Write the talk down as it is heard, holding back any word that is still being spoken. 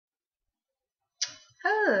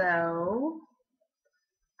Hello.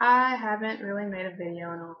 I haven't really made a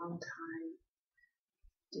video in a long time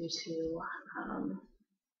due to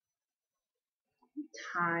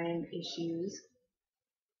time issues.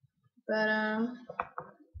 But I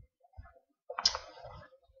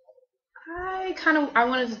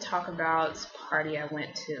wanted to talk about this party I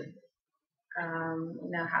went to.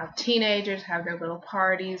 How teenagers have their little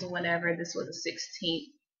parties whenever this was a 16th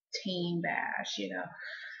teen bash. It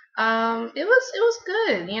was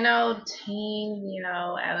good, teen,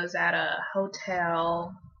 I was at a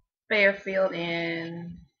hotel, Fairfield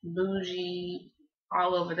Inn, bougie,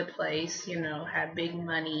 all over the place, had big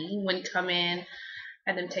money. Wouldn't come in,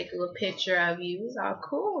 had them take a little picture of you. It was all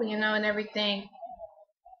cool, and everything.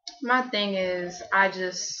 My thing is,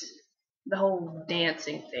 the whole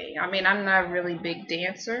dancing thing. I mean, I'm not a really big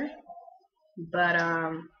dancer, but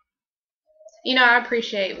I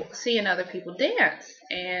appreciate seeing other people dance.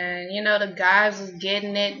 And the guys was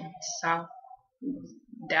getting it. South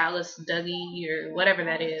Dallas Dougie or whatever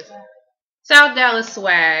that is. South Dallas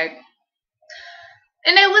swag.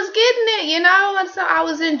 And they was getting it, and so I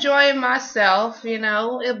was enjoying myself,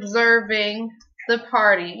 observing the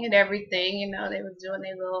party and everything. They was doing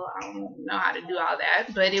their little, I don't know how to do all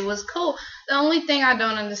that, but it was cool. The only thing I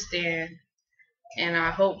don't understand, and I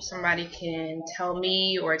hope somebody can tell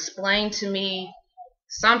me or explain to me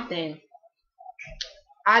something,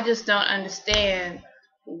 I just don't understand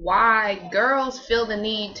why girls feel the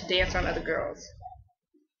need to dance on other girls.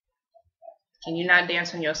 Can you not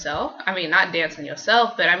dance on yourself? I mean, not dance on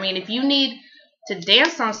yourself, but I mean, if you need to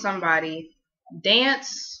dance on somebody,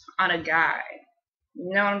 dance on a guy.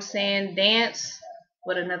 You know what I'm saying? Dance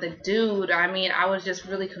with another dude. I mean, I was just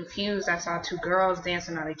really confused. I saw two girls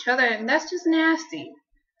dancing on each other, and that's just nasty.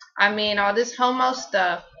 I mean, all this homo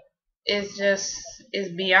stuff is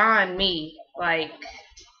beyond me. Like,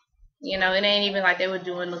 it ain't even like they were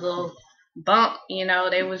doing the little bump.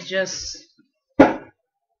 They was just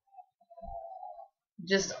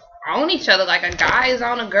on each other like a guy is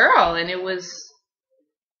on a girl, and it was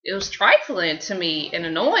trifling to me and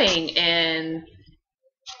annoying, and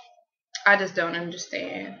I just don't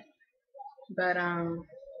understand. But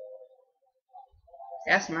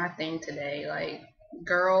that's my thing today. Like,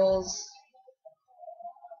 girls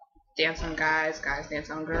dance on guys, guys dance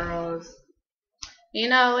on girls.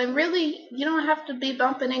 And really, you don't have to be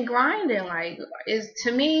bumping and grinding. Like,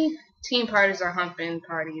 to me, team parties are humping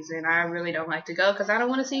parties, and I really don't like to go because I don't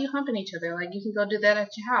want to see you humping each other. Like, you can go do that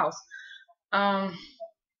at your house.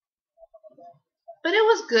 But it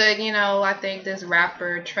was good. I think this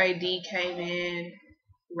rapper Trey D came in,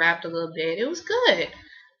 rapped a little bit. It was good.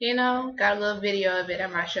 Got a little video of it. I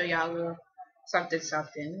might show y'all a little something.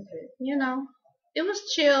 But, it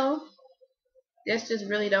was chill. That's just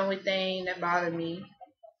really the only thing that bothered me.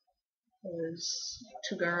 It was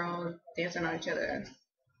two girls dancing on each other.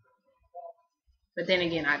 But then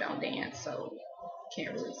again, I don't dance, so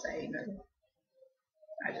can't really say nothing.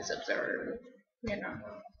 I just observe.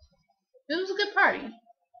 It was a good party.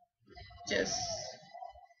 Just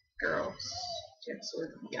girls, just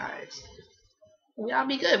with guys. Y'all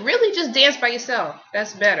be good. Really, just dance by yourself.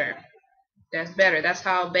 That's better. That's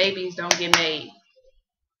how babies don't get made.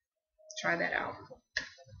 Try that out.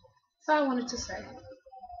 That's all I wanted to say.